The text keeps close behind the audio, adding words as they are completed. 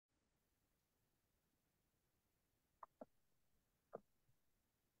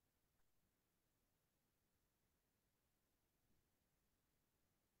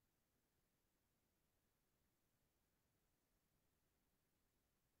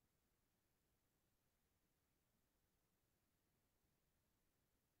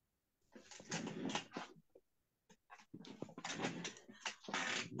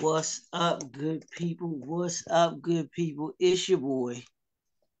What's up, good people? What's up, good people? It's your boy,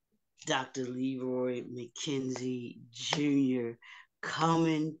 Dr. Leroy McKenzie Jr.,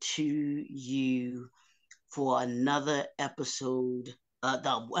 coming to you for another episode.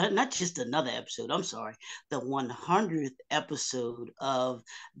 Not just another episode, I'm sorry, the 100th episode of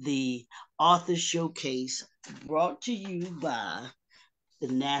the Author Showcase brought to you by the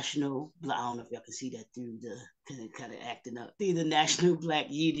National, I don't know if y'all can see that through the kind of acting up, through the National Black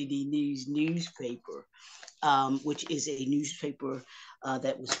Unity News newspaper, which is a newspaper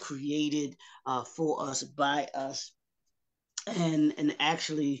that was created for us, by us, and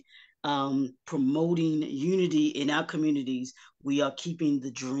actually promoting unity in our communities. We are keeping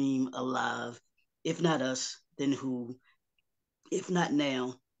the dream alive. If not us, then who? If not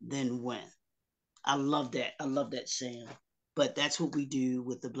now, then when? I love that. I love that saying. But that's what we do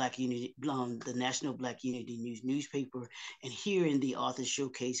with the Black Unity, the National Black Unity News newspaper. And here in the Author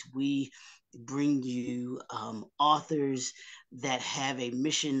Showcase, we bring you authors that have a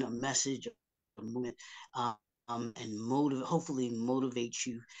mission, a message, a movement, and hopefully motivate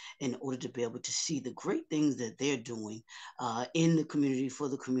you in order to be able to see the great things that they're doing in the community, for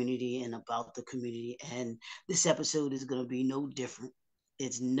the community, and about the community. And this episode is going to be no different.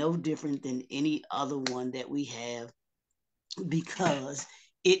 It's no different than any other one that we have, because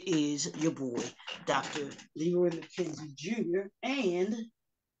it is your boy, Dr. Leroy McKenzie Jr., and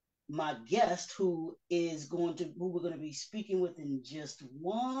my guest, who we're going to be speaking with in just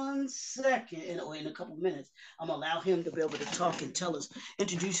 1 second, or in a couple minutes. I'm going to allow him to be able to talk and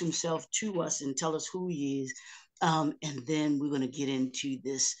introduce himself to us and tell us who he is. And then we're going to get into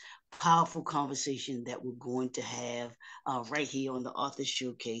this powerful conversation that we're going to have right here on the Author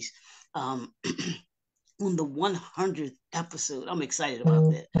Showcase. Um, on the 100th episode. I'm excited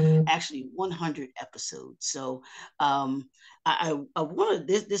about that. Actually, 100 episodes. So I wanted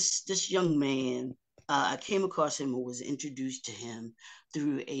this young man. I came across him, or was introduced to him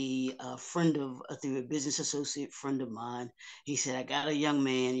through through a business associate friend of mine. He said, "I got a young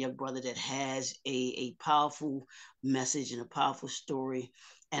brother that has a powerful message and a powerful story,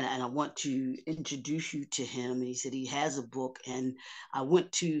 and I want to introduce you to him." And he said he has a book, and I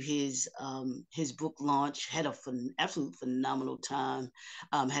went to his book launch, had a absolute phenomenal time.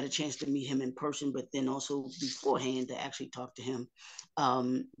 Had a chance to meet him in person, but then also beforehand to actually talk to him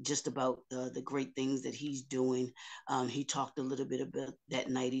just about the great things that he's doing. He talked a little bit about that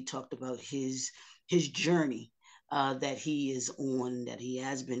night. He talked about his journey that he is on, that he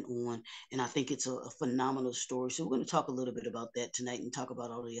has been on. And I think it's a phenomenal story. So we're going to talk a little bit about that tonight and talk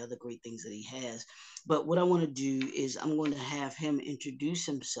about all the other great things that he has. But what I want to do is I'm going to have him introduce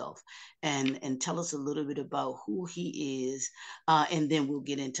himself and tell us a little bit about who he is, and then we'll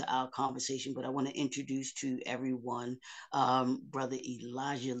get into our conversation. But I want to introduce to everyone Brother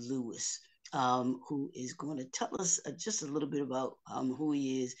Elijah Lewis. Who is going to tell us just a little bit about who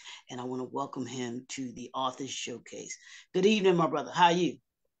he is, and I want to welcome him to the Authors Showcase. Good evening, my brother. How are you?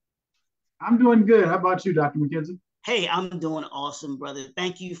 I'm doing good. How about you, Dr. McKenzie? Hey, I'm doing awesome, brother.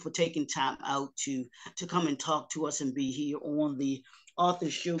 Thank you for taking time out to come and talk to us and be here on the Author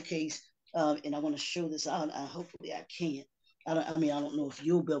Showcase. And I want to show this out. Hopefully, I can. I mean, I don't know if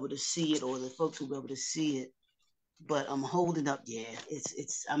you'll be able to see it or the folks will be able to see it, but I'm holding up. Yeah,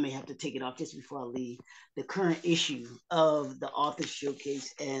 it's. I may have to take it off just before I leave. The current issue of the Author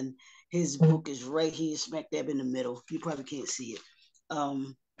Showcase, and his book is right here, smack dab in the middle. You probably can't see it.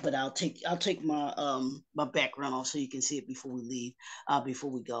 But I'll take my background off so you can see it before we leave, before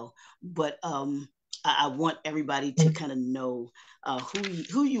we go. But I want everybody to kind of know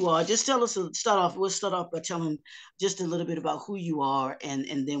who you are. Just tell us. Start off. We'll start off by telling just a little bit about who you are,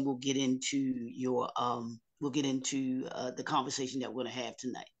 and then we'll get into the conversation that we're going to have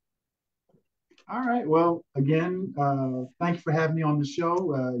tonight. All right. Well, again, thank you for having me on the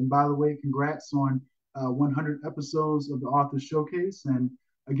show. And by the way, congrats on 100 episodes of the Author Showcase. And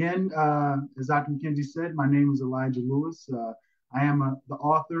again, as Dr. McKenzie said, my name is Elijah Lewis. I am the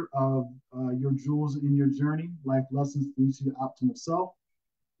author of Your Jewels in Your Journey, Life Lessons to Reach Your Optimal Self.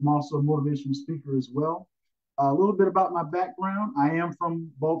 I'm also a motivational speaker as well. A little bit about my background. I am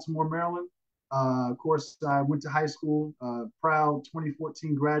from Baltimore, Maryland. Of course, I went to high school, proud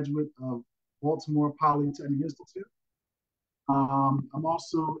 2014 graduate of Baltimore Polytechnic Institute. I'm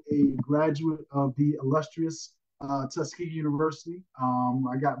also a graduate of the illustrious Tuskegee University.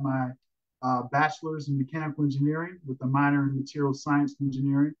 I got my bachelor's in mechanical engineering with a minor in material science and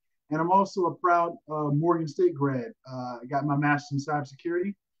engineering. And I'm also a proud Morgan State grad. I got my master's in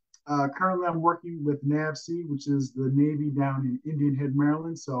cybersecurity. Currently, I'm working with NAVSEA, which is the Navy down in Indian Head,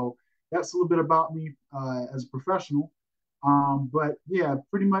 Maryland. So that's a little bit about me as a professional. But yeah,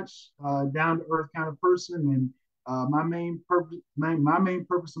 pretty much down to earth kind of person. And my main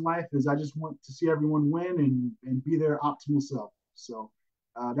purpose in life is I just want to see everyone win and be their optimal self. So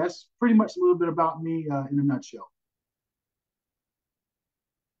that's pretty much a little bit about me in a nutshell.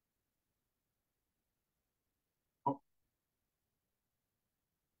 Oh,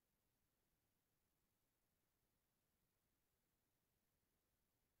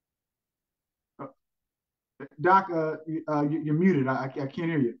 uh, Doc, you're muted. I can't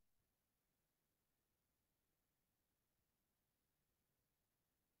hear you.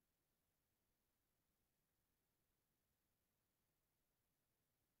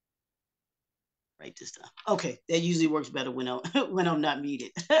 Right this time. Okay, that usually works better when I'm when I'm not muted.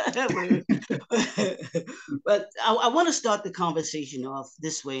 But I want to start the conversation off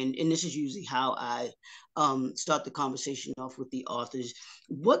this way, and this is usually how I start the conversation off with the authors.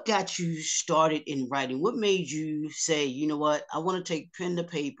 What got you started in writing? What made you say, you know what, I want to take pen to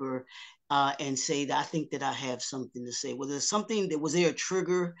paper and say that I think that I have something to say? Was there something that was there a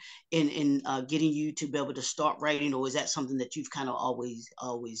trigger in getting you to be able to start writing, or is that something that you've kind of always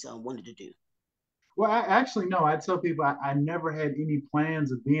wanted to do? Well, actually, no. I tell people I never had any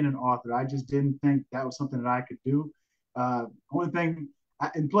plans of being an author. I just didn't think that was something that I could do. Only thing,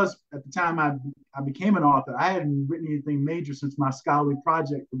 and plus, at the time I became an author, I hadn't written anything major since my scholarly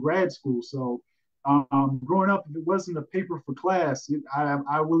project for grad school. So, growing up, if it wasn't a paper for class,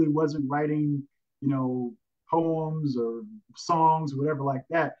 I really wasn't writing, you know, poems or songs, or whatever like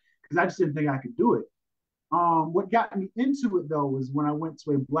that, because I just didn't think I could do it. What got me into it though was when I went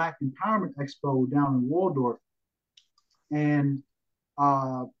to a Black Empowerment Expo down in Waldorf, and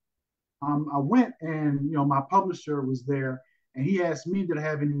uh, I went, and my publisher was there, and he asked me did I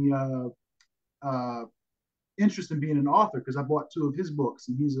have any uh, interest in being an author because I bought two of his books,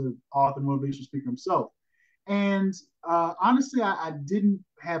 and he's an author, motivational speaker himself. And honestly, I didn't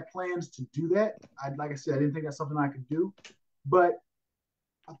have plans to do that. Like I said, I didn't think that's something I could do, but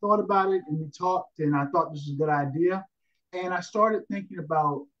I thought about it and we talked, and I thought this was a good idea. And I started thinking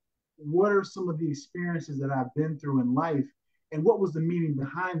about what are some of the experiences that I've been through in life and what was the meaning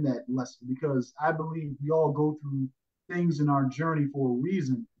behind that lesson. Because I believe we all go through things in our journey for a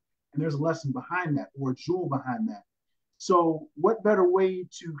reason, and there's a lesson behind that or a jewel behind that. So, what better way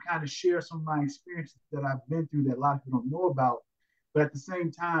to kind of share some of my experiences that I've been through that a lot of people don't know about, but at the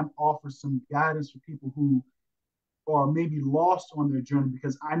same time offer some guidance for people who or maybe lost on their journey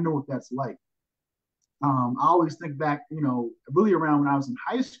because I know what that's like. I always think back, really around when I was in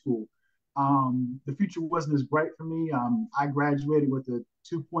high school. The future wasn't as bright for me. I graduated with a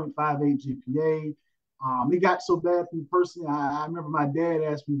 2.58 GPA. It got so bad for me personally. I remember my dad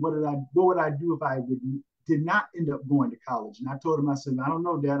asked me, what would I do if did not end up going to college? And I told him, I said, I don't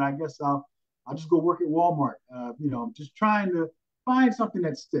know, Dad. I guess I'll just go work at Walmart. I'm just trying to find something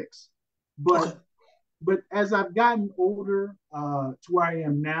that sticks. Okay. But as I've gotten older to where I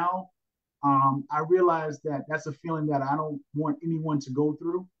am now, I realized that that's a feeling that I don't want anyone to go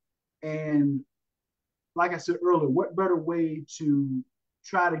through. And like I said earlier, what better way to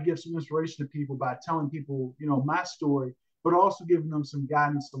try to give some inspiration to people by telling people, my story, but also giving them some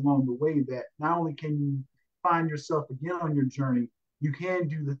guidance along the way that not only can you find yourself again on your journey, you can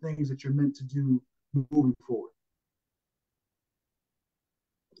do the things that you're meant to do moving forward.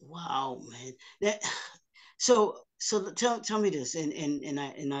 Wow, man. So tell me this,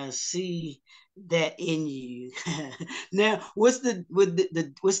 and I see that in you. Now, what's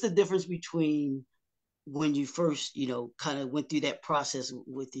the difference between when you first, kind of went through that process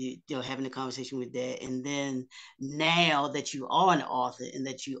with having a conversation with dad, and then now that you are an author and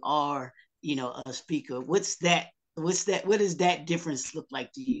that you are, a speaker, what does that difference look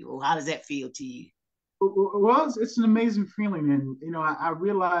like to you, or how does that feel to you? Well, it's an amazing feeling, and I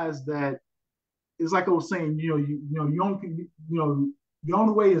realized that it's like I was saying, you only can, the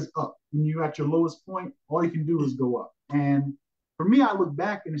only way is up. When you're at your lowest point, all you can do is go up. And for me, I look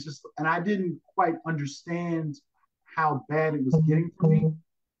back and it's just, and I didn't quite understand how bad it was getting for me.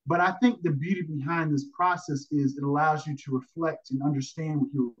 But I think the beauty behind this process is it allows you to reflect and understand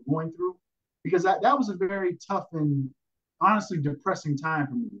what you were going through. Because that was a very tough and honestly depressing time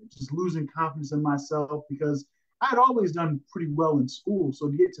for me, just losing confidence in myself because I had always done pretty well in school.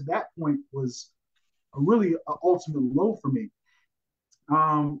 So to get to that point was a really ultimate low for me.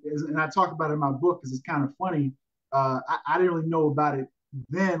 And I talk about it in my book because it's kind of funny. I didn't really know about it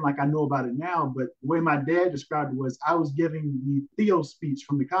then like I know about it now, but the way my dad described it was I was giving the Theo speech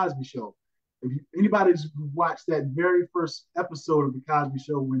from The Cosby Show. If anybody's watched that very first episode of The Cosby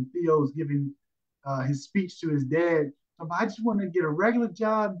Show when Theo's giving his speech to his dad, I just want to get a regular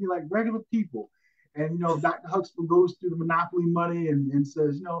job, be like regular people. And Dr. Huxtable goes through the monopoly money and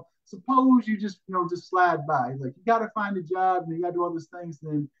says, suppose you just just slide by. He's like, you got to find a job and you got to do all these things.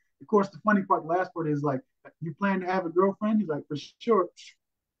 And then, of course, the funny part, the last part is like, you plan to have a girlfriend? He's like, for sure.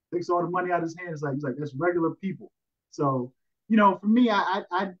 Takes all the money out of his hands. He's like, that's regular people. So, for me,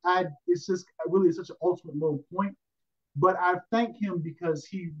 it's just really such an ultimate low point. But I thank him because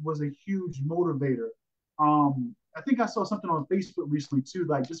he was a huge motivator. I think I saw something on Facebook recently too.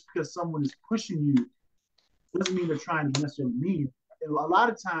 Like, just because someone is pushing you doesn't mean they're trying to necessarily mean. A lot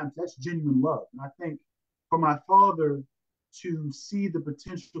of times that's genuine love. And I think for my father to see the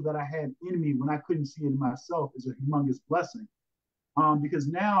potential that I had in me when I couldn't see it in myself is a humongous blessing. Because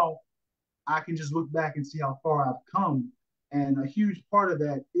now I can just look back and see how far I've come. And a huge part of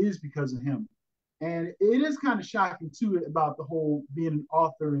that is because of him. And it is kind of shocking too about the whole being an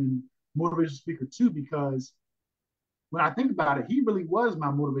author and motivational speaker too, because when I think about it, he really was my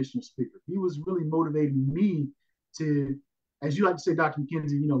motivational speaker. He was really motivating me to, as you like to say, Dr.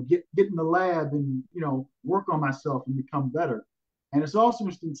 McKenzie, get in the lab and, work on myself and become better. And it's also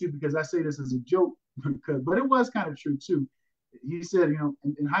interesting too, because I say this as a joke, but it was kind of true too. He said,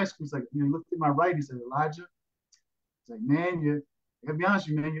 in high school, he's like, he looked at my writing, he said, Elijah, it's like, man, I gotta be honest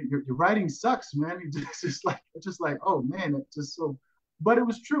with you, man, your writing sucks, man. It's just like, oh man, it's just so, but it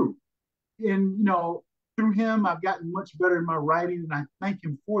was true. And, through him, I've gotten much better in my writing, and I thank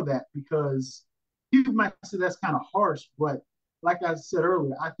him for that because people might say that's kind of harsh, but like I said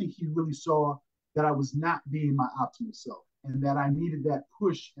earlier, I think he really saw that I was not being my optimal self and that I needed that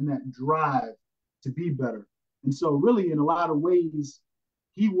push and that drive to be better. And so, really, in a lot of ways,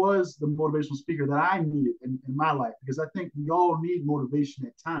 he was the motivational speaker that I needed in my life because I think we all need motivation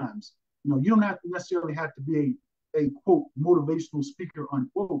at times. You don't have to necessarily have to be a quote motivational speaker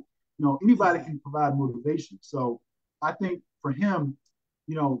unquote. Anybody can provide motivation. So I think for him,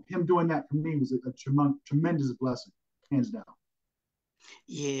 him doing that for me was a tremendous blessing, hands down.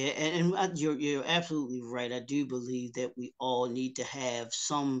 Yeah, and you're absolutely right. I do believe that we all need to have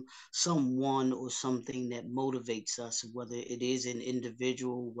someone or something that motivates us, whether it is an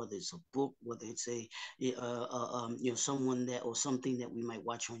individual, whether it's a book, whether it's someone that or something that we might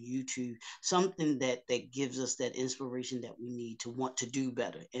watch on YouTube, something that gives us that inspiration that we need to want to do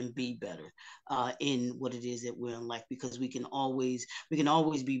better and be better in what it is that we're in life, because we can always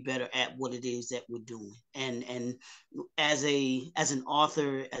be better at what it is that we're doing. And as an author,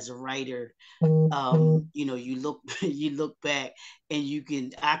 as a writer, you look you look back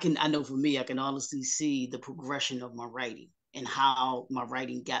and I know for me, I can honestly see the progression of my writing and how my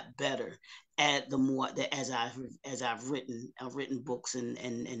writing got better at the more that as I've written books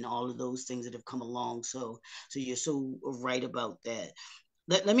and all of those things that have come along. So you're so right about that.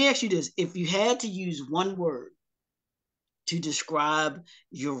 Let me ask you this: if you had to use one word to describe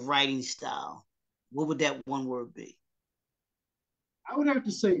your writing style, what would that one word be? I would have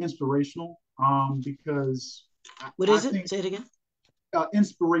to say inspirational, because What I is it? think Say it again.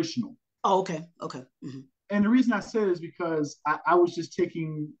 inspirational. Oh, okay. Okay. Mm-hmm. And the reason I say it is because I was just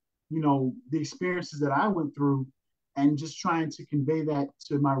taking, the experiences that I went through and just trying to convey that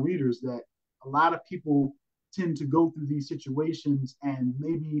to my readers that a lot of people tend to go through these situations and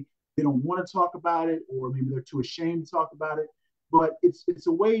maybe they don't want to talk about it or maybe they're too ashamed to talk about it. But it's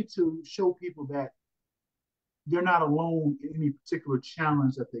a way to show people that they're not alone in any particular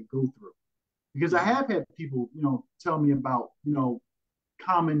challenge that they go through. Because I Mm-hmm. have had people, tell me about,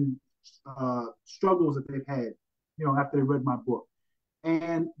 common struggles that they've had, after they read my book.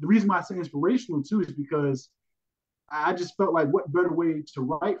 And the reason why I say inspirational too is because I just felt like what better way to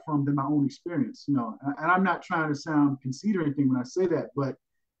write from than my own experience, And I'm not trying to sound conceited or anything when I say that, but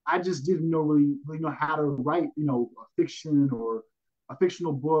I just didn't really know how to write, a fiction or a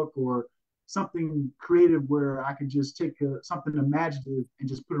fictional book or something creative where I could just take something imaginative and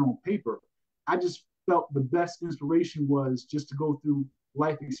just put it on paper. I just felt the best inspiration was just to go through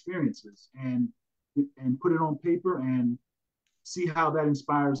life experiences and put it on paper and see how that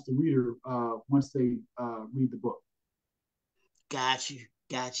inspires the reader once they read the book. Got you.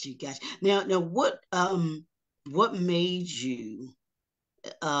 Got you. Got you. Now, what made you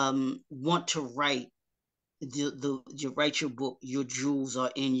want to write the you write your book? Your jewels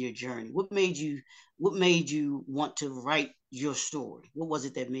are in your journey. What made you want to write your story? What was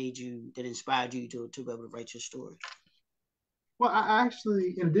it that inspired you to be able to write your story? Well, I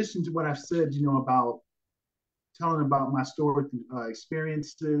actually, in addition to what I've said, about telling about my story through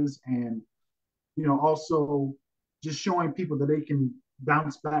experiences and also just showing people that they can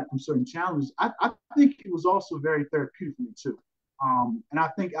bounce back from certain challenges. I think it was also very therapeutic for me too. And I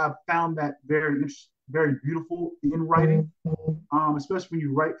think I've found that very beautiful in writing, especially when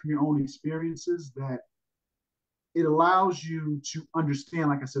you write from your own experiences, that it allows you to understand,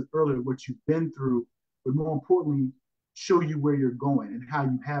 like I said earlier, what you've been through, but more importantly, show you where you're going and how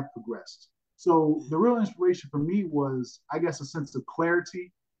you have progressed. So the real inspiration for me was, I guess, a sense of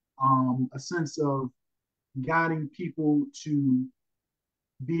clarity, a sense of guiding people to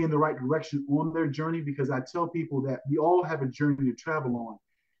be in the right direction on their journey. Because I tell people that we all have a journey to travel on,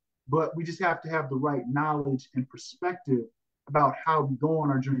 but we just have to have the right knowledge and perspective about how we go on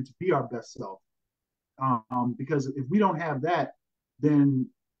our journey to be our best self. Because if we don't have that, then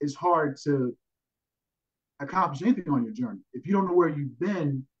it's hard to accomplish anything on your journey. If you don't know where you've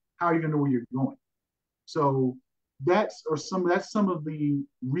been, how are you going to know where you're going? So that's some of the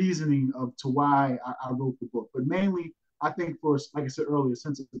reasoning of to why I wrote the book. But mainly, I think for, like I said earlier, a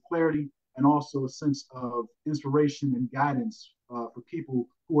sense of clarity and also a sense of inspiration and guidance for people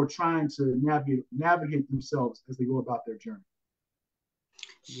who are trying to navigate themselves as they go about their journey.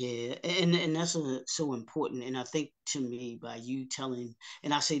 Yeah, and that's so important. And I think to me, by you telling,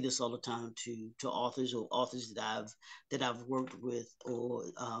 and I say this all the time to authors or authors that I've worked with, or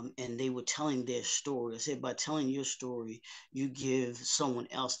and they were telling their story. I said by telling your story, you give someone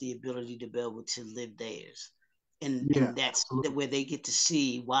else the ability to be able to live theirs. Yeah, And that's absolutely. where they get to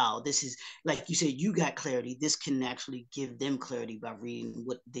see, wow, this is, like you said, you got clarity. This can actually give them clarity by reading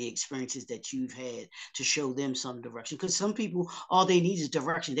what the experiences that you've had to show them some direction. Because some people, all they need is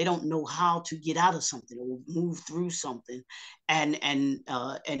direction. They don't know how to get out of something or move through something, and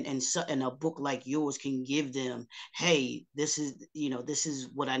a book like yours can give them, hey, this is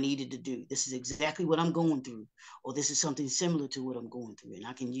what I needed to do. This is exactly what I'm going through, or this is something similar to what I'm going through, and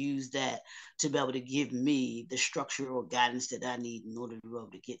I can use that to be able to give me the structure or guidance that I need in order to be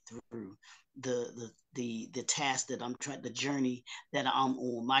able to get through the task that I'm trying, the journey that I'm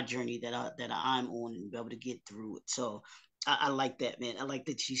on, my journey that I'm on, and be able to get through it. So I like that, man. I like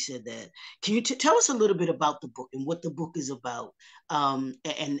that you said that. Can you tell us a little bit about the book and what the book is about,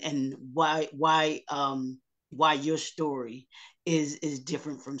 and why your story is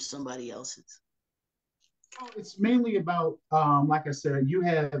different from somebody else's? It's mainly about, like I said, you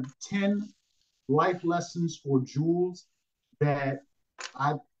have 10 life lessons or jewels that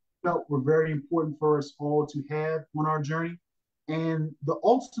I felt were very important for us all to have on our journey. And the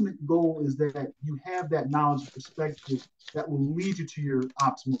ultimate goal is that you have that knowledge and perspective that will lead you to your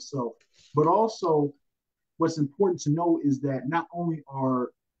optimal self. But also, what's important to know is that not only are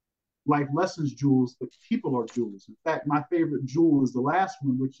life lessons jewels, but people are jewels. In fact, my favorite jewel is the last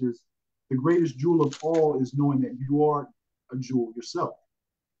one, which is the greatest jewel of all is knowing that you are a jewel yourself.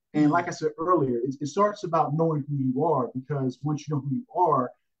 And like I Mm. said earlier, it starts about knowing who you are, because once you know who you are,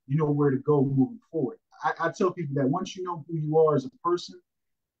 you know where to go moving forward. I tell people that once you know who you are as a person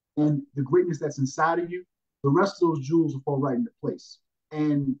and the greatness that's inside of you, the rest of those jewels will fall right into place.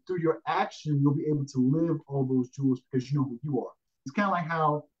 And through your action, you'll be able to live all those jewels because you know who you are. It's kind of like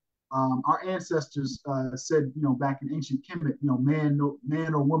how our ancestors said, back in ancient Kemet, man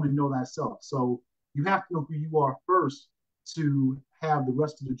or woman, know thyself. So you have to know who you are first to have the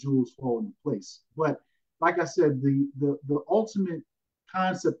rest of the jewels fall into place. But like I said, the ultimate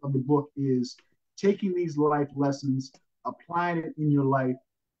concept of the book is taking these life lessons, applying it in your life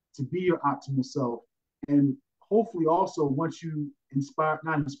to be your optimal self, and hopefully also once you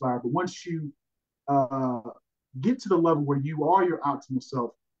not inspire, but once you uh, get to the level where you are your optimal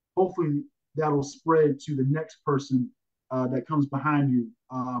self, hopefully that'll spread to the next person that comes behind you,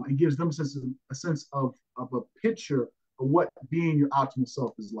 and gives them a sense of a picture of what being your optimal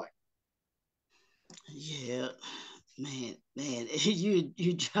self is like. Yeah, man,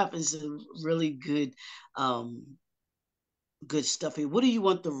 you dropping some really um good stuff here. What do you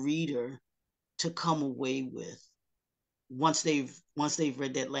want the reader to come away with once they've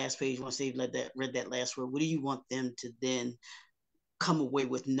read that last page, once they've read that last word? What do you want them to then come away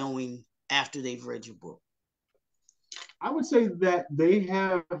with knowing after they've read your book? I would say that they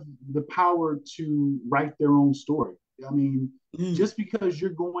have the power to write their own story. I mean, Mm, just because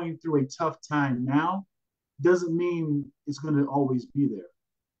you're going through a tough time now doesn't mean it's going to always be there.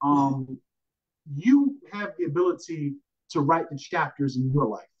 mm, Um, you have the ability to write the chapters in your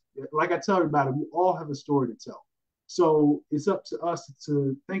life. Like I tell everybody, we all have a story to tell. So it's up to us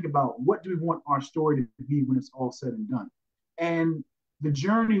to think about what do we want our story to be when it's all said and done. And the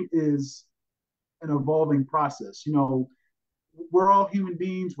journey is an evolving process. We're all human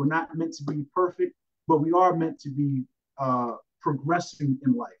beings. We're not meant to be perfect, but we are meant to be progressing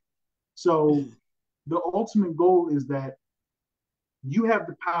in life. So mm. the ultimate goal is that you have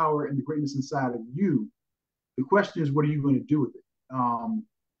the power and the greatness inside of you. The question is, what are you going to do with it?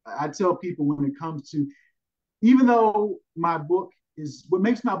 I tell people when it comes to, even though my book is, what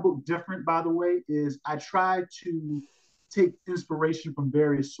makes my book different, by the way, is I try to take inspiration from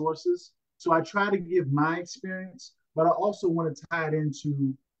various sources. So I try to give my experience, but I also want to tie it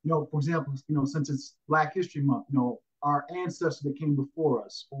into, for example, since it's Black History Month, our ancestors that came before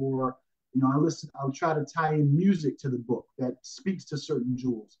us, or I'll try to tie in music to the book that speaks to certain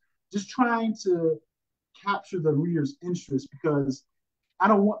jewels. Just trying to capture the reader's interest, because I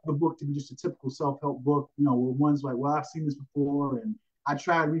don't want the book to be just a typical self-help book, where one's like, well, I've seen this before and I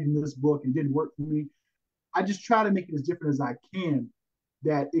tried reading this book and it didn't work for me. I just try to make it as different as I can,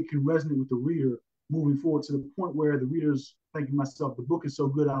 that it can resonate with the reader moving forward, to the point where the reader's thinking to myself, the book is so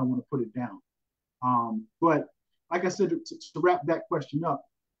good, I don't want to put it down. But like I said, to wrap that question up,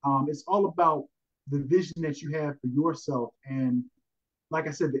 it's all about the vision that you have for yourself. And like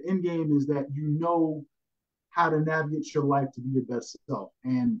I said, the end game is that how to navigate your life to be your best self.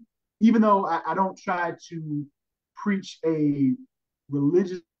 And even though I don't try to preach a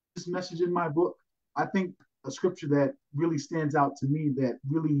religious message in my book, I think a scripture that really stands out to me, that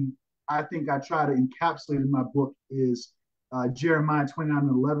really I think I try to encapsulate in my book, is Jeremiah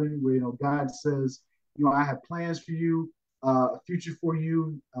 29:11, where God says, I have plans for you, a future for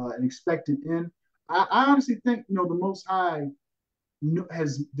you, an expected end. I honestly think the Most High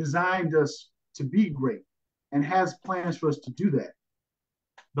has designed us to be great and has plans for us to do that.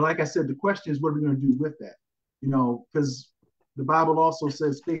 But like I said, the question is, what are we going to do with that? Because the Bible also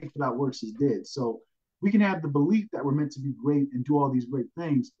says faith without works is dead. So we can have the belief that we're meant to be great and do all these great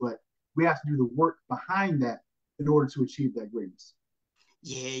things, but we have to do the work behind that in order to achieve that greatness.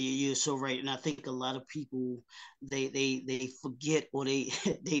 Yeah, you're so right, and I think a lot of people they forget, or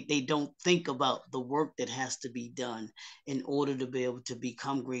they don't think about the work that has to be done in order to be able to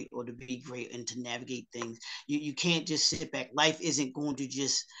become great, or to be great, and to navigate things. You can't just sit back. Life isn't going to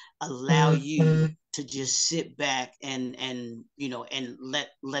just allow you to just sit back and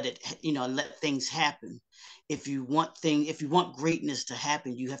let it let things happen. If you want greatness to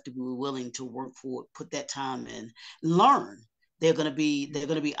happen, you have to be willing to work for it, put that time in, learn. They're going to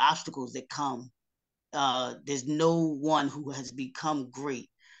be obstacles that come. There's no one who has become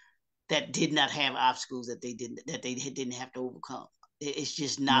great that did not have obstacles that they didn't have to overcome. It's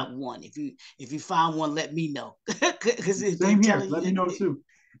just not one. If you find one, let me know. Because if Same here, let me know too.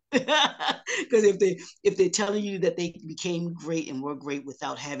 Because if they're telling you that they became great and were great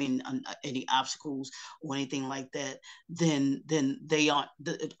without having any obstacles or anything like that, then they aren't,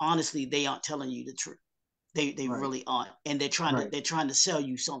 honestly, they aren't telling you the truth. They right. really aren't, and they're trying to sell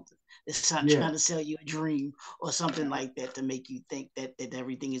you something. They're trying to sell you a dream or something like that, to make you think that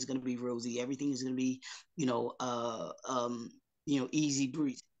everything is going to be rosy, everything is going to be easy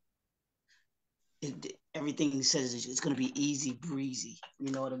breezy. Everything says it's going to be easy breezy.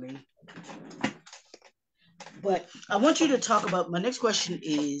 You know what I mean? But I want you to talk about, my next question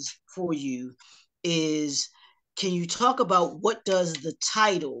is for you is, can you talk about what does the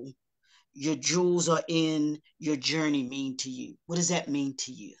title "Your Jewels Are in Your Journey" mean to you? What does that mean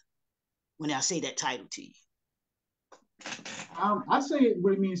to you when I say that title to you? I say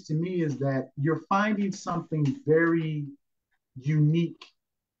what it means to me is that you're finding something very unique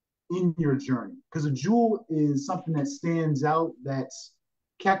in your journey, because a jewel is something that stands out, that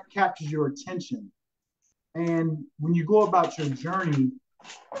captures your attention. And when you go about your journey,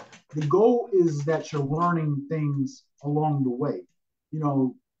 the goal is that you're learning things along the way.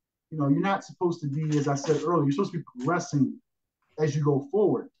 You're not supposed to be, as I said earlier, you're supposed to be progressing as you go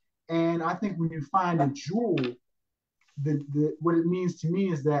forward. And I think when you find a jewel, what it means to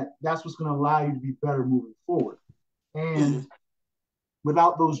me is that that's what's going to allow you to be better moving forward. And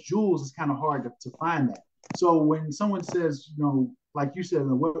without those jewels, it's kind of hard to find that. So when someone says, like you said,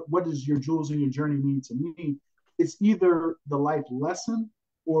 what does your jewels in your journey mean to me? It's either the life lesson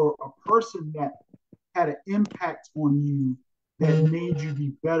or a person that had an impact on you that made you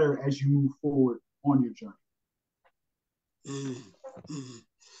be better as you move forward on your journey.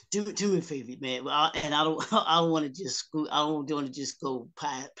 Do me a favor, man. And I don't want to just go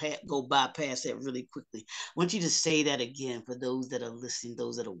bypass that really quickly. I want you to say that again for those that are listening,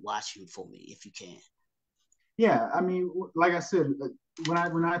 those that are watching, for me, if you can. Yeah, I mean, like I said, when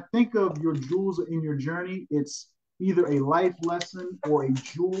I think of your jewels in your journey, it's either a life lesson or a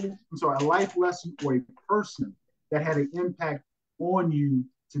jewel. I'm sorry, a life lesson or a person that had an impact on you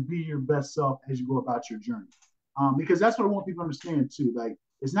to be your best self as you go about your journey. Because that's what I want people to understand too. Like,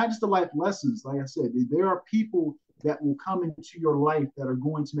 it's not just the life lessons. Like I said, there are people that will come into your life that are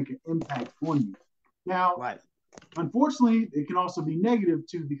going to make an impact on you. Now, unfortunately, it can also be negative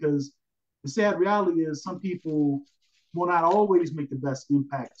too, because the sad reality is some people will not always make the best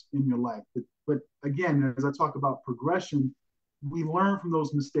impact in your life. But again, as I talk about progression, we learn from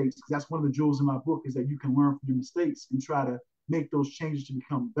those mistakes, because that's one of the jewels in my book, is that you can learn from your mistakes and try to make those changes to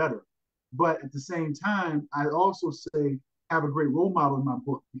become better. But at the same time, I also say have a great role model in my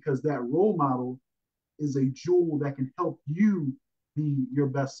book, because that role model is a jewel that can help you be your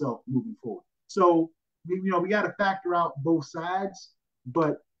best self moving forward. So we got to factor out both sides.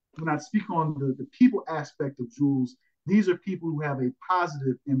 But when I speak on the people aspect of jewels, these are people who have a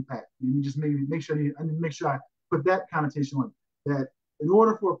positive impact. And you just maybe make sure I put that connotation on it, that in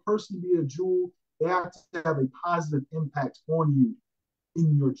order for a person to be a jewel, they have to have a positive impact on you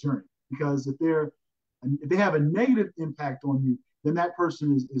in your journey. Because if they have a negative impact on you, then that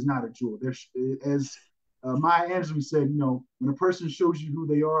person is not a jewel. As Maya Angelou said, when a person shows you who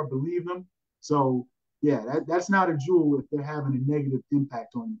they are, believe them. So yeah, that's not a jewel if they're having a negative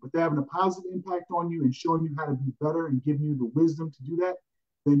impact on you. But they're having a positive impact on you and showing you how to be better and giving you the wisdom to do that,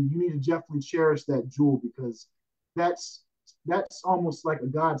 then you need to definitely cherish that jewel, because that's almost like a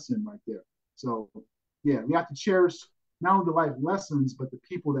godsend right there. So yeah, we have to cherish not only the life lessons, but the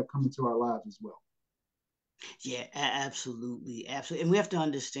people that come into our lives as well. Yeah, absolutely, absolutely, and we have to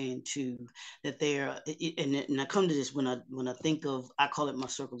understand too that there. And I come to this when I think of, I call it my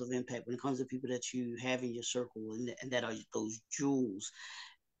circle of impact. When it comes to people that you have in your circle, and that are those jewels,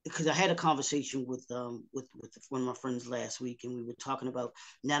 because I had a conversation with one of my friends last week, and we were talking about,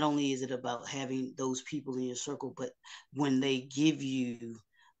 not only is it about having those people in your circle, but when they give you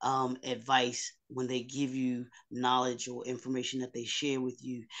advice, when they give you knowledge or information that they share with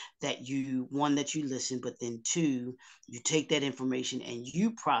you, that you, one, that you listen, but then two, you take that information and you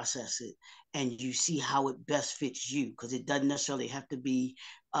process it, and you see how it best fits you, because it doesn't necessarily have to be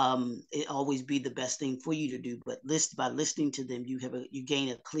it always be the best thing for you to do. But by listening to them, you gain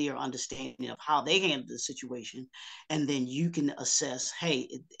a clear understanding of how they handle the situation, and then you can assess, hey,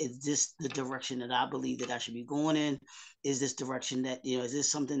 is this the direction that I believe that I should be going in? Is this direction that, is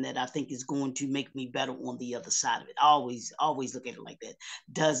this something that I think is going to make me better on the other side of it? Always look at it like that.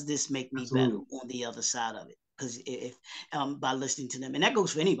 Does this make me better Absolutely. on the other side of it? Because if by listening to them, and that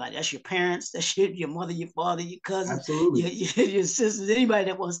goes for anybody, that's your parents, that's your mother, your father, your cousins, Absolutely. your sisters, anybody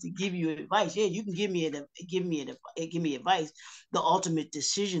that wants to give you advice. Yeah, you can give me advice. The ultimate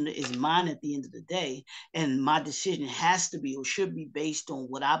decision is mine at the end of the day, and my decision has to be, or should be, based on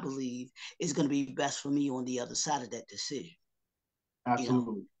what I believe is going to be best for me on the other side of that decision. You know,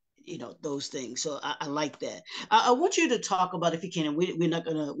 Absolutely. those things. So I like that. I want you to talk about, if you can, and we're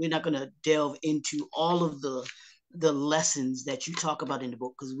not gonna delve into all of the lessons that you talk about in the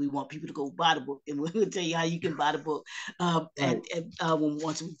book, because we want people to go buy the book, and we'll tell you how you can buy the book Right. when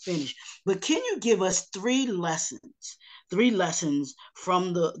once we finish. But can you give us three lessons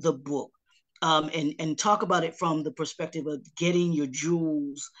from the book, and talk about it from the perspective of getting your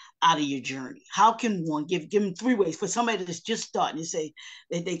jewels out of your journey? How can one give them three ways for somebody that's just starting to say,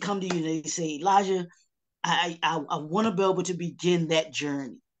 they come to you and they say, Elijah, I want to be able to begin that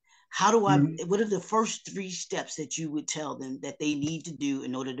journey. How do I? Mm-hmm. What are the first three steps that you would tell them that they need to do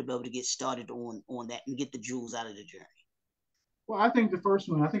in order to be able to get started on that and get the jewels out of the journey? Well, I think the first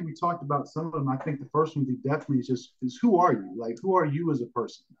one, I think we talked about some of them. I think the first one definitely is who are you? Like, who are you as a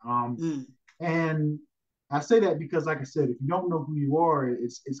person? Mm, And I say that because, like I said, if you don't know who you are,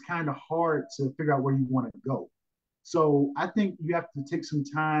 it's kind of hard to figure out where you want to go. So I think you have to take some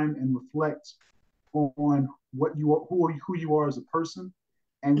time and reflect on what you are, who you are as a person.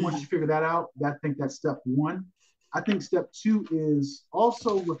 And once you mm, figure that out, I think that's step one. I think step two is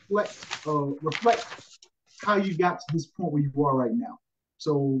also reflect how you got to this point where you are right now.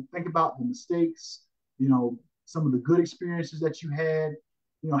 So think about the mistakes, some of the good experiences that you had.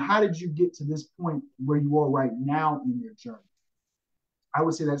 How did you get to this point where you are right now in your journey? I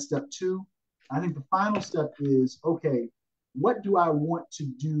would say that's step two. I think the final step is, okay, what do I want to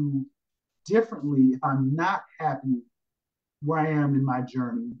do differently if I'm not happy where I am in my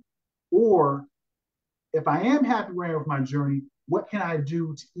journey? Or if I am happy where I am with my journey, what can I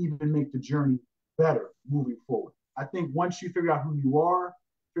do to even make the journey better moving forward? I think once you figure out who you are,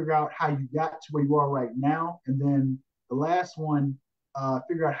 figure out how you got to where you are right now, and then the last one,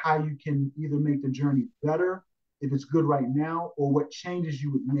 figure out how you can either make the journey better if it's good right now, or what changes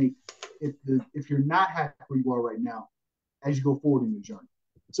you would make if you're not happy where you are right now as you go forward in your journey.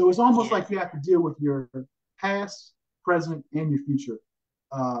 So it's almost yeah. like you have to deal with your past, present, and your future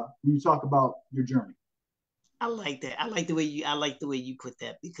when you talk about your journey. I like that. I like the way you put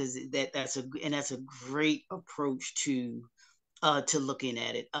that, because that's a great approach to looking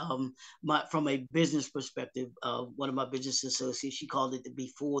at it. From a business perspective, one of my business associates, she called it the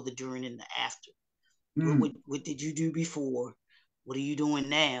before, the during, and the after. Mm. What did you do before? What are you doing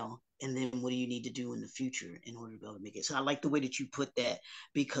now? And then what do you need to do in the future in order to be able to make it? So I like the way that you put that,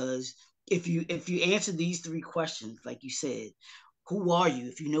 because if you answer these three questions, like you said, who are you?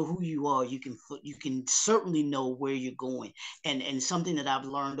 If you know who you are, you can certainly know where you're going. And something that I've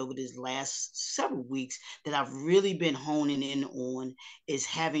learned over this last several weeks that I've really been honing in on is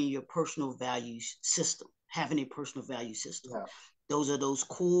having your personal values system, having a personal value system. Yeah. Those are those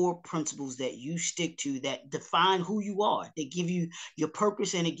core principles that you stick to that define who you are. They give you your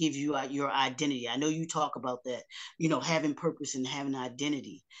purpose and it gives you your identity. I know you talk about that, having purpose and having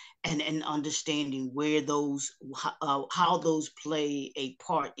identity, and understanding where those how those play a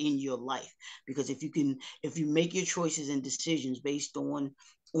part in your life. Because if you make your choices and decisions based on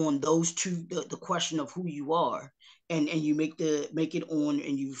those two, the question of who you are, and you make it on,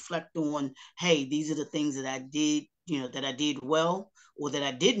 and you reflect on, hey, these are the things that I did, that I did well, or that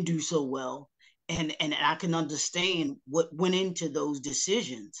I didn't do so well, and I can understand what went into those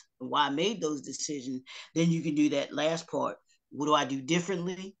decisions and why I made those decisions. Then you can do that last part. What do I do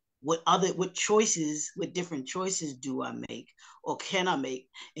differently? What different choices do I make, or can I make,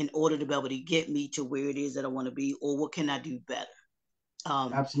 in order to be able to get me to where it is that I want to be, or what can I do better?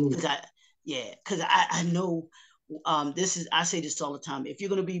 Absolutely. Because I know, I say this all the time. If you're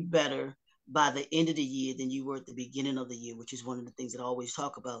going to be better by the end of the year than you were at the beginning of the year, which is one of the things that I always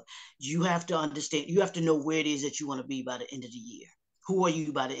talk about, you have to understand, you have to know where it is that you want to be by the end of the year. Who are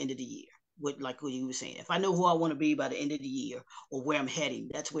you by the end of the year? Like what you were saying, if I know who I want to be by the end of the year, or where I'm heading,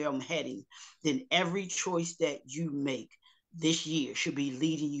 that's where I'm heading, then every choice that you make this year should be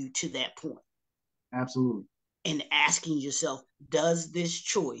leading you to that point, Absolutely. and asking yourself, does this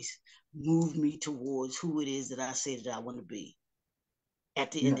choice move me towards who it is that I say that I want to be Yeah, by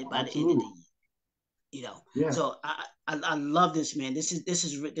the end of the absolutely. year? Yeah. So I love this, man. This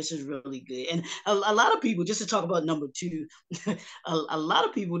is really good. And a lot of people, just to talk about number two, a lot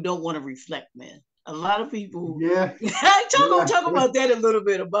of people don't want to reflect, man. A lot of people Yeah. Yeah. talk about that a little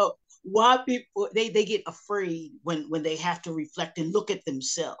bit, about why people they get afraid when they have to reflect and look at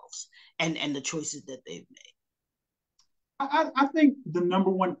themselves and the choices that they've made. I think the number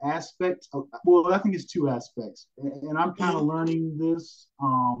one aspect of, well, I think it's two aspects. And I'm kind of Mm-hmm. learning this.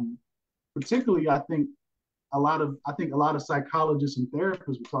 Particularly, I think a lot of psychologists and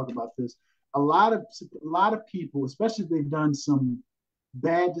therapists will talk about this. A lot of people, especially if they've done some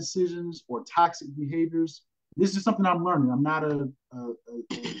bad decisions or toxic behaviors. This is something I'm learning. I'm not a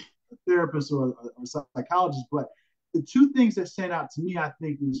therapist or a psychologist, but the two things that stand out to me, I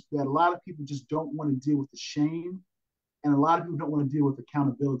think, is that a lot of people just don't want to deal with the shame, and a lot of people don't want to deal with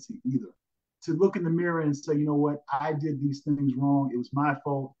accountability either. To look in the mirror and say, you know what, I did these things wrong. It was my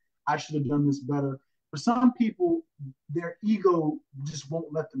fault. I should have done this better. For some people, their ego just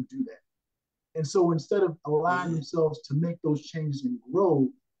won't let them do that. And so instead of allowing Mm-hmm. themselves to make those changes and grow,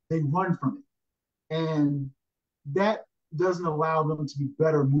 they run from it. And that doesn't allow them to be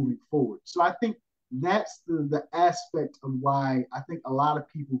better moving forward. So I think that's the aspect of why I think a lot of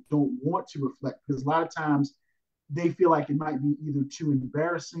people don't want to reflect, because a lot of times they feel like it might be either too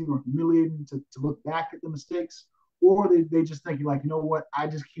embarrassing or humiliating to look back at the mistakes, or they just thinking like, you know what, I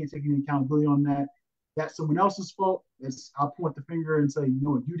just can't take any accountability on that. That's someone else's fault. I'll point the finger and say, you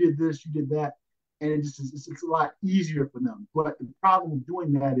know, you did this, you did that, and it's a lot easier for them. But the problem with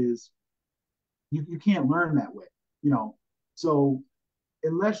doing that is you can't learn that way, you know. So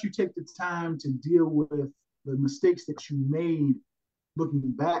unless you take the time to deal with the mistakes that you made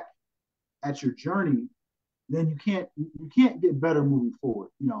looking back at your journey, then you can't get better moving forward.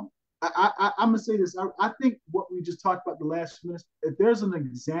 You know, I'm gonna say this. I think what we just talked about the last few minutes, if there's an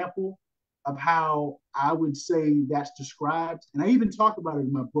example of how I would say that's described, and I even talk about it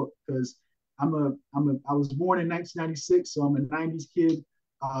in my book, because I was born in 1996, so I'm a 90s kid,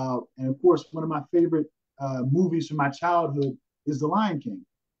 and of course one of my favorite movies from my childhood is The Lion King.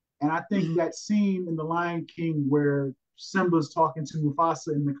 And I think Mm-hmm. that scene in The Lion King where Simba's talking to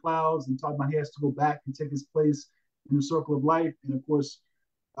Mufasa in the clouds and talking about he has to go back and take his place in the circle of life. And of course,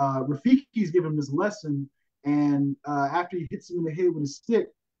 Rafiki's giving him this lesson. And after he hits him in the head with a stick,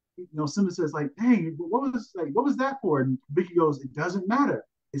 you know, Simba says like, "Dang, what was that for?" And Rafiki goes, "It doesn't matter.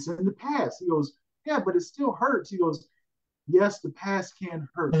 It's in the past." He goes, "Yeah, but it still hurts." He goes, "Yes, the past can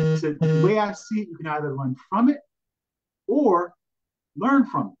hurt." He said, "The way I see it, you can either run from it or learn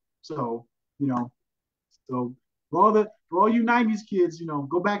from it." So, you know, so for all you '90s kids, you know,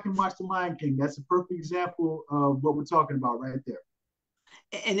 go back and watch The Lion King. That's a perfect example of what we're talking about right there.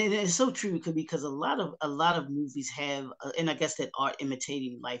 And it is so true, because a lot of movies have, and I guess that art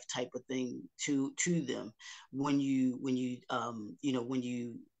imitating life type of thing to them. When you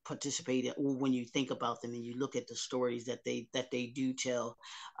participate in, or when you think about them and you look at the stories that they do tell.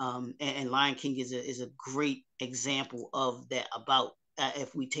 And Lion King is a great example of that, about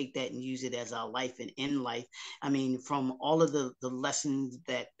if we take that and use it as our life and in life. I mean, from all of the lessons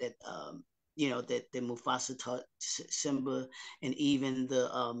that Mufasa taught Simba, and even the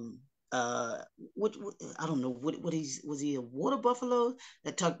what I don't know, what he's, was he a water buffalo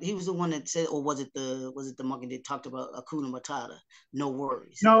that talked? He was the one that said, or was it the monkey that talked about Akuna Matata, no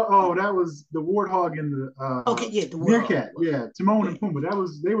worries? No, oh, that was the warthog and the Okay, yeah, the warthog. meerkat. Yeah, Timon Yeah, and Pumbaa.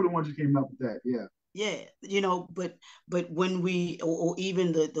 They were the ones who came up with that. Yeah. yeah, but when we, or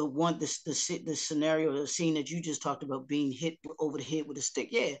even the one, the scenario, the scene that you just talked about, being hit over the head with a stick.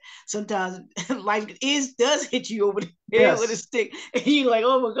 Yeah, sometimes life does hit you over the head with a Yes. stick, and you're like,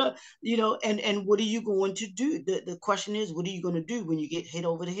 oh my god, and what are you going to do? The question is, what are you going to do when you get hit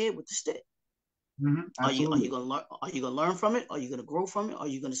over the head with the stick? Are you Absolutely. gonna learn? Are you gonna learn from it? Are you gonna grow from it? Are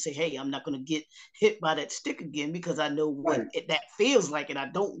you gonna say, "Hey, I'm not gonna get hit by that stick again because I know what Right. that feels like, and I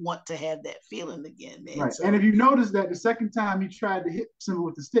don't want to have that feeling again, man." Right. And So, if you notice that the second time he tried to hit Simba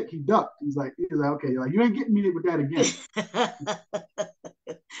with the stick, he ducked. He's like, okay, like you ain't getting me with that again.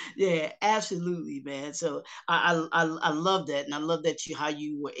 yeah, absolutely, man. So I love that, and I love that how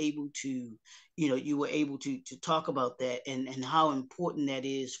you were able to, to talk about that, and how important that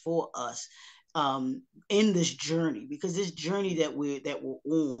is for us, in this journey, because this journey that we're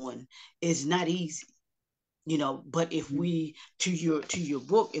on is not easy. But if Mhm. we, to your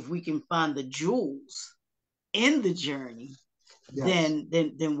book, if we can find the jewels in the journey, Yes.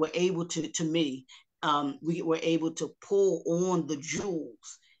 then we're able to me, we were able to pull on the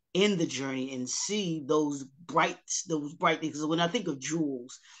jewels in the journey and see those bright things. Because when I think of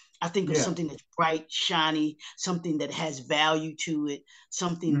jewels, I think of Yeah. something that's bright, shiny, something that has value to it,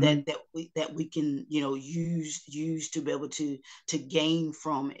 something Hmm. that we can, use to be able to gain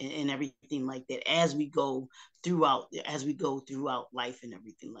from, and everything like that, as we go throughout life and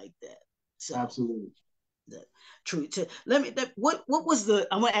everything like that. So, Absolutely. the true. Let me. What was the?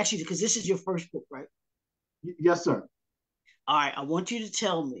 I'm gonna ask you, because this is your first book, right? Yes, sir. All right. I want you to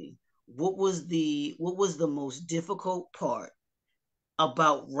tell me, what was the most difficult part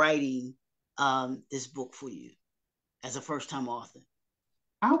about writing this book for you as a first time author?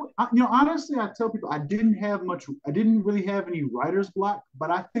 Honestly, I tell people I didn't have much. I didn't really have any writer's block,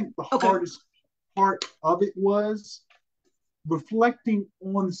 but I think the Okay. hardest part of it was reflecting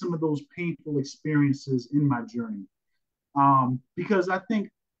on some of those painful experiences in my journey. Because I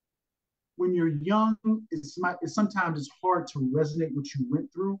think when you're young, sometimes it's hard to resonate what you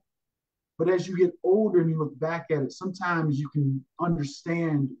went through. But as you get older and you look back at it, sometimes you can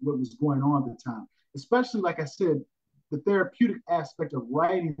understand what was going on at the time. Especially, like I said, the therapeutic aspect of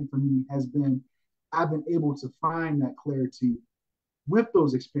writing for me has been I've been able to find that clarity with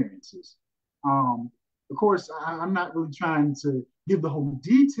those experiences. Um, of course, I'm not really trying to give the whole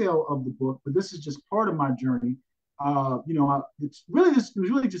detail of the book, but this is just part of my journey. It was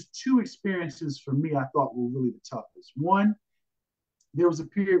really just two experiences for me I thought were really the toughest. One, there was a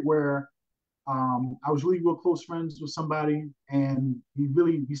period where I was really real close friends with somebody, and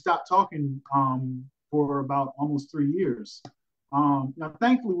we stopped talking for about almost 3 years. Now,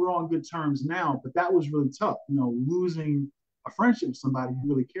 thankfully, we're on good terms now, but that was really tough. Losing a friendship with somebody you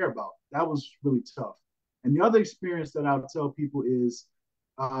really care about. That was really tough. And the other experience that I would tell people is,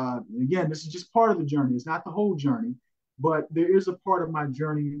 again, this is just part of the journey. It's not the whole journey, but there is a part of my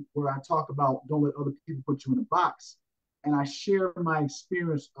journey where I talk about don't let other people put you in a box, and I share my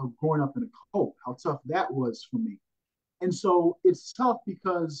experience of growing up in a cult, how tough that was for me. And so it's tough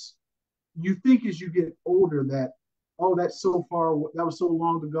because you think as you get older that, oh, that was so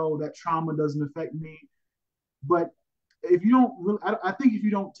long ago, that trauma doesn't affect me. But if you don't really, I think if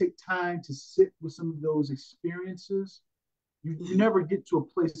you don't take time to sit with some of those experiences, you Mhm. never get to a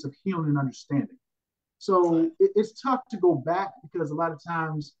place of healing and understanding. Right. So it's tough to go back because a lot of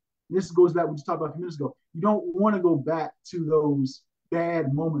times, this goes back what you talked about a few minutes ago. You don't want to go back to those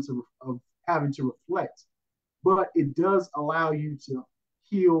bad moments of having to reflect, but it does allow you to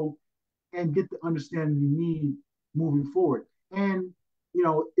heal and get the understanding you need moving forward. And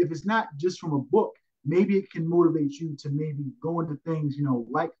if it's not just from a book, maybe it can motivate you to maybe go into things,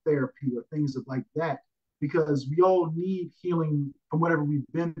 like therapy or things of like that, because we all need healing from whatever we've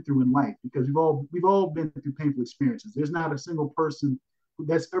been through in life, because we've all been through painful experiences. There's not a single person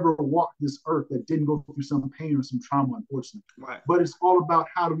that's ever walked this earth that didn't go through some pain or some trauma, unfortunately. Right. But it's all about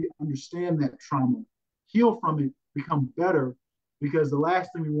how do we understand that trauma, heal from it, become better, because the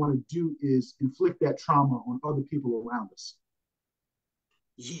last thing we want to do is inflict that trauma on other people around us.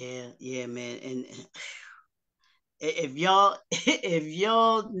 Yeah. Yeah, man. And if y'all if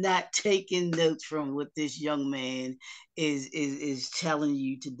y'all not taking notes from what this young man is telling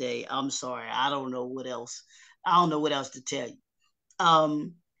you today, I'm sorry. I don't know what else. I don't know what else to tell you.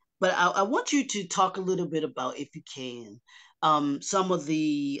 Um, but I want you to talk a little bit about, if you can, some of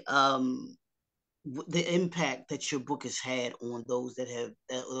the impact that your book has had on those that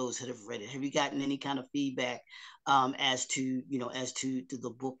have read it. Have you gotten any kind of feedback as to as to the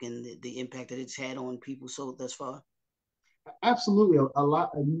book and the impact that it's had on people so thus far? Absolutely, a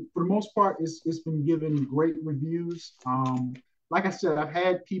lot. For the most part, it's been given great reviews. Like I said, I've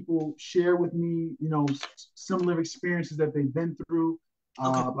had people share with me, similar experiences that they've been through.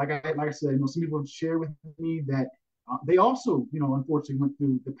 Okay. Like I said, some people have shared with me that they also, unfortunately went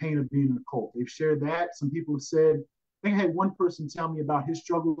through the pain of being in a cult. They've shared that. Some people have said, I think I had one person tell me about his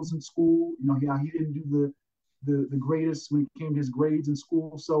struggles in school. How he didn't do the greatest when it came to his grades in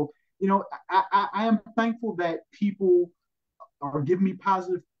school. So, I am thankful that people or give me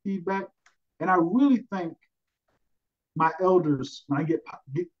positive feedback. And I really thank my elders when I get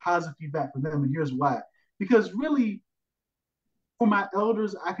positive feedback from them. And here's why. Because really, for my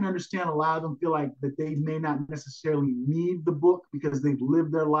elders, I can understand a lot of them feel like that they may not necessarily need the book because they've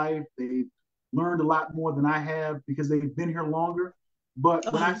lived their life. They've learned a lot more than I have because they've been here longer. But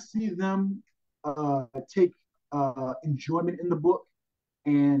when I Okay. see them take enjoyment in the book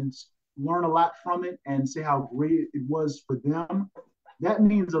and learn a lot from it and say how great it was for them, that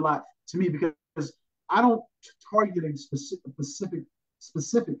means a lot to me because I don't target a specific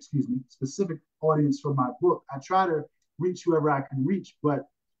audience for my book. I try to reach whoever I can reach, but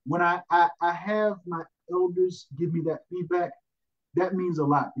when I have my elders give me that feedback, that means a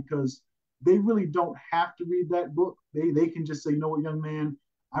lot because they really don't have to read that book. They can just say, you know what, young man,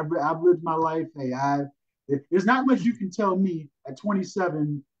 I've lived my life. Hey, there's not much you can tell me at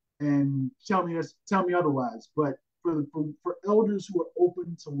 27 and tell me otherwise. But for elders who are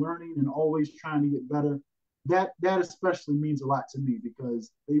open to learning and always trying to get better, that especially means a lot to me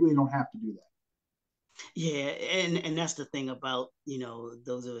because they really don't have to do that. Yeah, and that's the thing about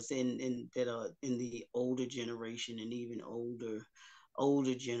those of us in that are in the older generation and even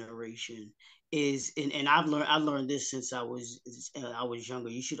older generation is and I learned this since I was younger.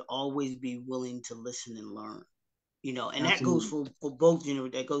 You should always be willing to listen and learn. And that goes Absolutely, for both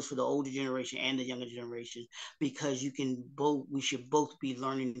that goes for the older generation and the younger generation, because we should both be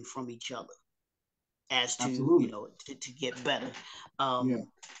learning from each other as to absolutely, to get better. yeah,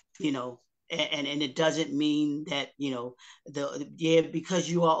 You know and it doesn't mean that the yeah, because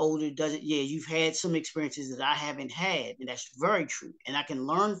you are older doesn't yeah, you've had some experiences that I haven't had, and that's very true, and I can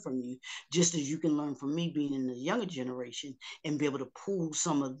learn from you just as you can learn from me being in the younger generation and be able to pull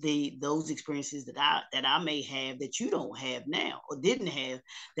some of those experiences that I may have that you don't have now or didn't have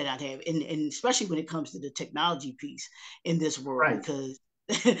that I'd have, and especially when it comes to the technology piece in this world, right. because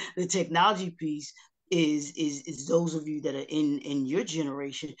the technology piece is those of you that are in your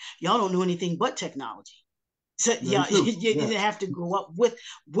generation, y'all don't know anything but technology. So Very yeah, true. you Yeah, didn't have to grow up with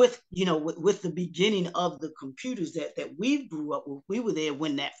the beginning of the computers that we grew up with. We were there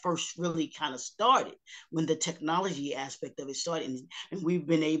when that first really kind of started, when the technology aspect of it started, and we've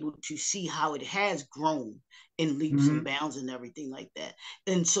been able to see how it has grown in leaps and mm-hmm. bounds and everything like that.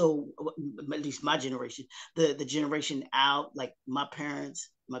 And so, at least my generation, the generation out, like my parents,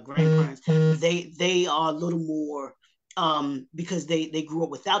 my grandparents, they are a little more because they grew up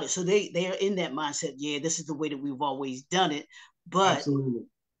without it, so they are in that mindset. Yeah, this is the way that we've always done it, but Absolutely.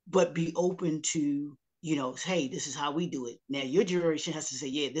 be open to hey, this is how we do it. Now your generation has to say,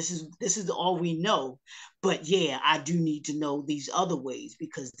 yeah, this is all we know, but yeah, I do need to know these other ways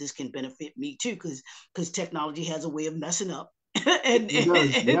because this can benefit me too, because technology has a way of messing up. and, It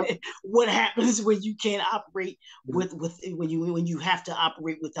does. Yep. and what happens when you can't operate Yep. with when you have to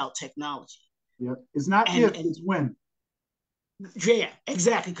operate without technology? Yep. It's not and if, and it's when. Yeah,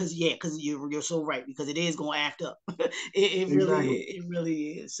 exactly. Because you're so right. Because it is going to act up. Exactly. It really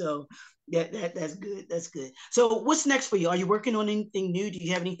is. So that's good. That's good. So what's next for you? Are you working on anything new? Do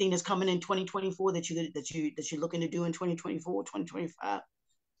you have anything that's coming in 2024 that you're looking to do in 2024, 2025?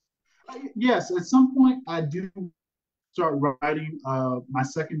 Yes, at some point I do start writing my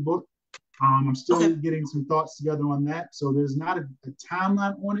second book. I'm still Okay. getting some thoughts together on that. So there's not a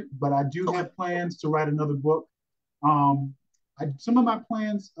timeline on it, but I do Okay. have plans to write another book. Um, some of my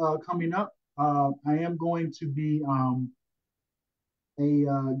plans coming up, I am going to be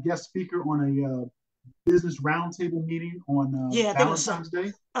a guest speaker on a business roundtable meeting on Yeah, I think Valentine's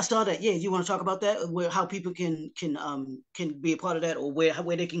Day. I saw that. Yeah, you want to talk about that? Where how people can be a part of that, or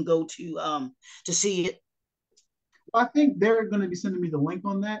where they can go to see it? Well, I think they're going to be sending me the link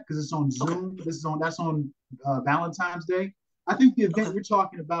on that because it's on Okay. Zoom. That's on Valentine's Day. I think the event Okay. you're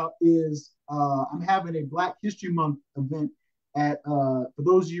talking about is I'm having a Black History Month event at for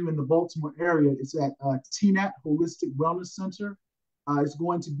those of you in the Baltimore area. It's at TNAT Holistic Wellness Center. It's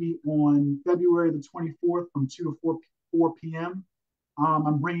going to be on February the 24th from 2 to 4 p.m.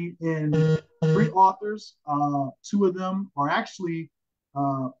 I'm bringing in three authors. Two of them are actually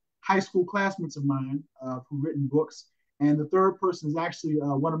uh, high school classmates of mine who've written books. And the third person is actually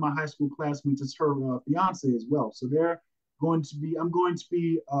one of my high school classmates. It's her fiance as well. So I'm going to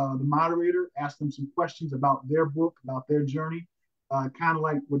be the moderator, ask them some questions about their book, about their journey, kind of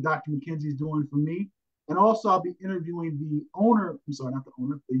like what Dr. McKenzie is doing for me. And also, I'll be interviewing the owner, I'm sorry, not the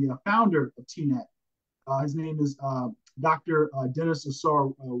owner, the founder of TNAT. His name is Dr. Dennis Asar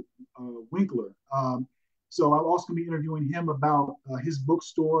Winkler. So I'm also going to be interviewing him about his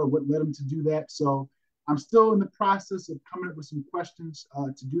bookstore, what led him to do that. So I'm still in the process of coming up with some questions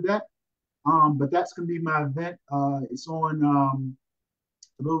to do that. But that's going to be my event. It's on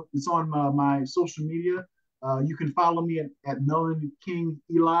my social media. You can follow me at Melon King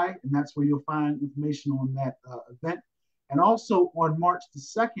Eli, and that's where you'll find information on that event. And also on March the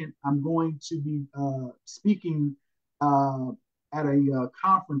 2nd, I'm going to be speaking uh, at a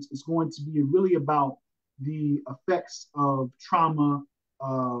conference. It's going to be really about the effects of trauma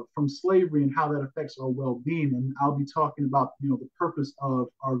from slavery and how that affects our well-being. And I'll be talking about, the purpose of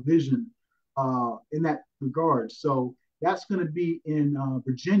our vision in that regard. So that's going to be in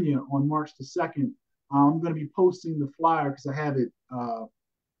Virginia on March the 2nd. I'm going to be posting the flyer because I have it.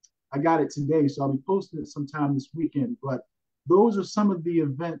 I got it today, so I'll be posting it sometime this weekend. But those are some of the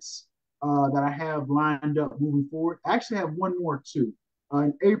events that I have lined up moving forward. I actually have one more too.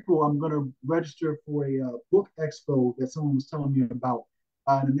 In April, I'm going to register for a book expo that someone was telling me about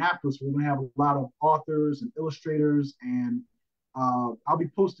in Annapolis. We're going to have a lot of authors and illustrators, and I'll be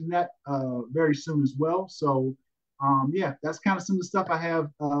posting that very soon as well. So yeah, that's kind of some of the stuff I have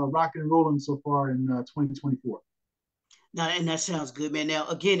rocking and rolling so far in 2024. Now, and that sounds good, man. Now,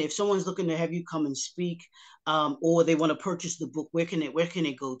 again, if someone's looking to have you come and speak, or they want to purchase the book, where can they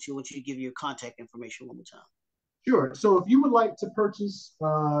go to? I want you to give your contact information one more time. Sure. So if you would like to purchase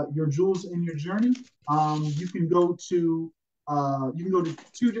your jewels in your journey, you can go to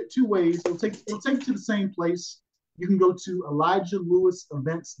two ways. It'll take you to the same place. You can go to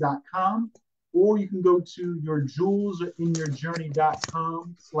ElijahLewisEvents.com, or you can go to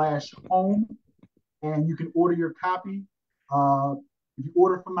yourjewelsinyourjourney.com/home, and you can order your copy. Uh, if you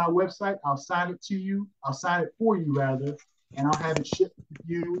order from my website, I'll sign it to you. I'll sign it for you rather, and I'll have it shipped to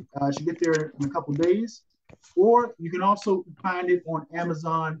you. It should get there in a couple of days. Or you can also find it on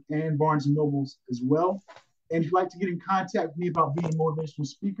Amazon and Barnes and Nobles as well. And if you'd like to get in contact with me about being a motivational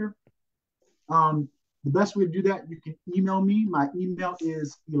speaker, um, the best way to do that, you can email me. My email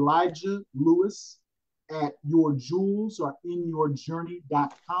is Elijah Lewis at yourjewels or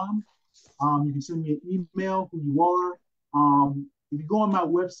inyourjourney.com. You can send me an email, who you are. If you go on my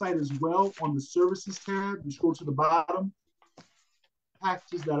website as well, on the services tab, you scroll to the bottom,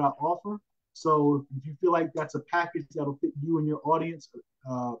 packages that I offer. So if you feel like that's a package that'll fit you and your audience, you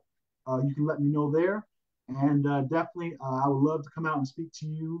can let me know there. And definitely, I would love to come out and speak to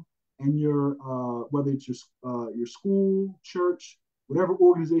you and your whether it's your school, church, whatever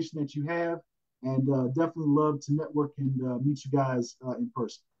organization that you have, and definitely love to network and meet you guys in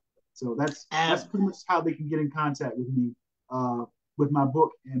person. So that's Ab- pretty much how they can get in contact with me with my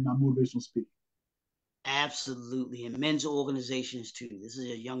book and my motivational speaking. Absolutely, and men's organizations too. This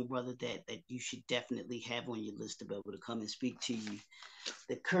is a young brother that you should definitely have on your list to be able to come and speak to you.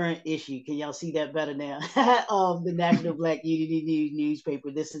 The current issue, can y'all see that better now? Of the National Black Unity newspaper.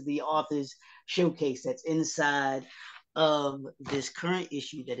 This is the author's showcase that's inside of this current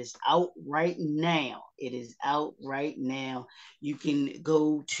issue that is out right now. It is out right now. You can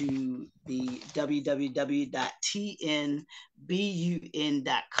go to the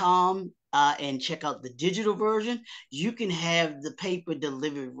www.tnbun.com and check out the digital version. You can have the paper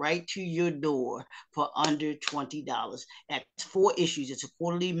delivered right to your door for under $20. That's 4 issues. It's a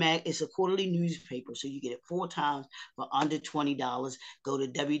quarterly newspaper, so you get it 4 times for under $20. Go to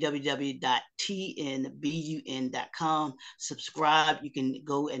www.tnbun.com. Subscribe. You can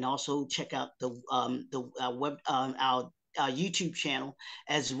go and also check out the web our YouTube channel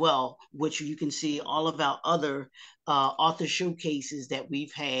as well, which you can see all of our other author showcases that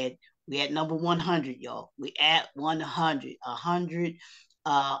we've had. We at number 100, y'all. We at 100. 100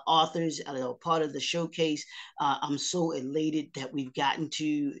 authors that are part of the showcase. I'm so elated that we've gotten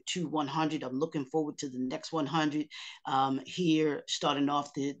to 100. I'm looking forward to the next 100 here, starting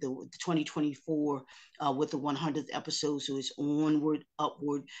off the 2024 with the 100th episode. So it's onward,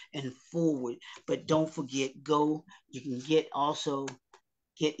 upward, and forward. But don't forget, you can get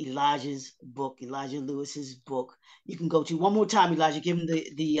Elijah's book, Elijah Lewis's book. You can go to one more time, Elijah. Give them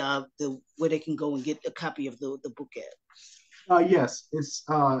the where they can go and get a copy of the book at. Yes, it's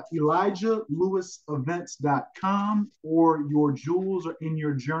ElijahLewisEvents.com or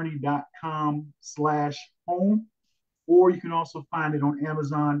yourjewelsarinyourjourney.com/home, or you can also find it on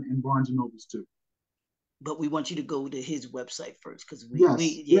Amazon and Barnes and Nobles too. But we want you to go to his website first, because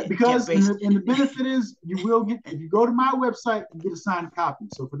because and the benefit is you will get, if you go to my website, you get a signed copy.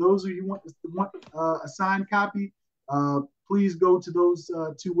 So for those of you who want a signed copy, please go to those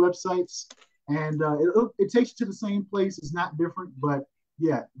two websites, and it takes you to the same place. It's not different, but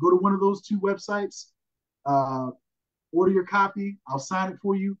yeah, go to one of those two websites, order your copy. I'll sign it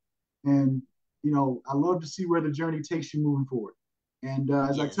for you, and I love to see where the journey takes you moving forward. And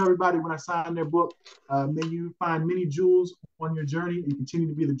as I tell everybody when I sign their book, may you find many jewels on your journey and continue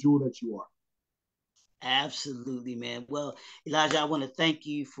to be the jewel that you are. Absolutely, man. Well, Elijah, I want to thank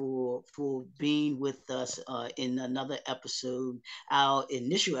you for being with us in another episode, our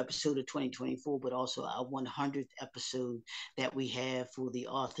initial episode of 2024, but also our 100th episode that we have for the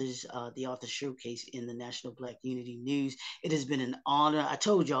Author Showcase in the National Black Unity News. It has been an honor. I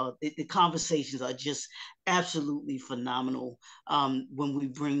told y'all the conversations are just absolutely phenomenal when we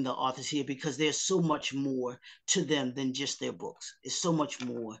bring the authors here, because there's so much more to them than just their books. It's so much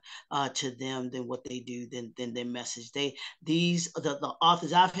more to them than what they do, than their message. The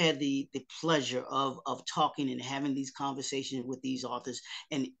authors, I've had the pleasure of talking and having these conversations with these authors,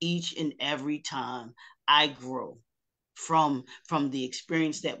 and each and every time I grow from the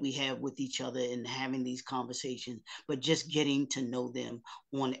experience that we have with each other and having these conversations, but just getting to know them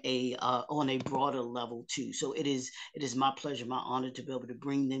on a broader level too. So it is my pleasure, my honor to be able to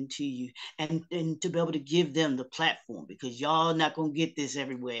bring them to you, and to be able to give them the platform, because y'all not gonna get this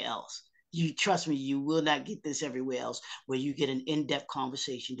everywhere else. You trust me, you will not get this everywhere else, where you get an in-depth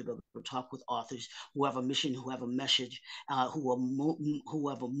conversation to be able to talk with authors who have a mission, who have a message, who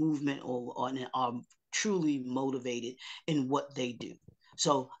have a movement, or are truly motivated in what they do.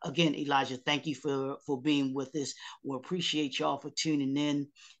 So again, Elijah, thank you for being with us. We appreciate y'all for tuning in.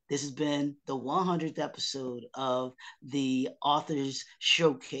 This has been the 100th episode of the Authors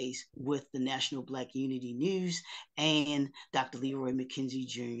Showcase with the National Black Unity News and Dr. Leroy McKenzie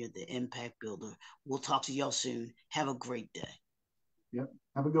Jr., the Impact Builder. We'll talk to y'all soon. Have a great day. Yep.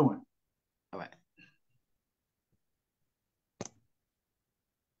 Have a good one. All right.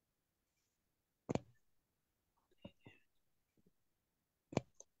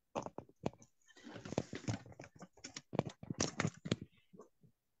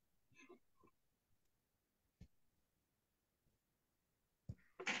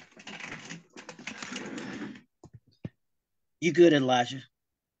 You good, Elijah?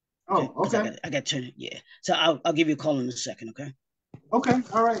 Oh, okay. I got to turn it. Yeah. So I'll give you a call in a second, okay? Okay.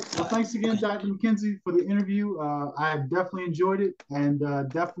 All right. Well, thanks again, Dr. McKenzie, for the interview. I definitely enjoyed it, and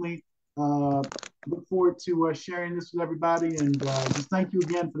definitely look forward to sharing this with everybody. And just thank you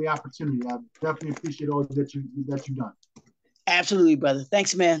again for the opportunity. I definitely appreciate all that you've done. Absolutely, brother.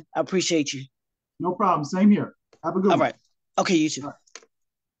 Thanks, man. I appreciate you. No problem. Same here. Have a good one. All right. Okay, you too.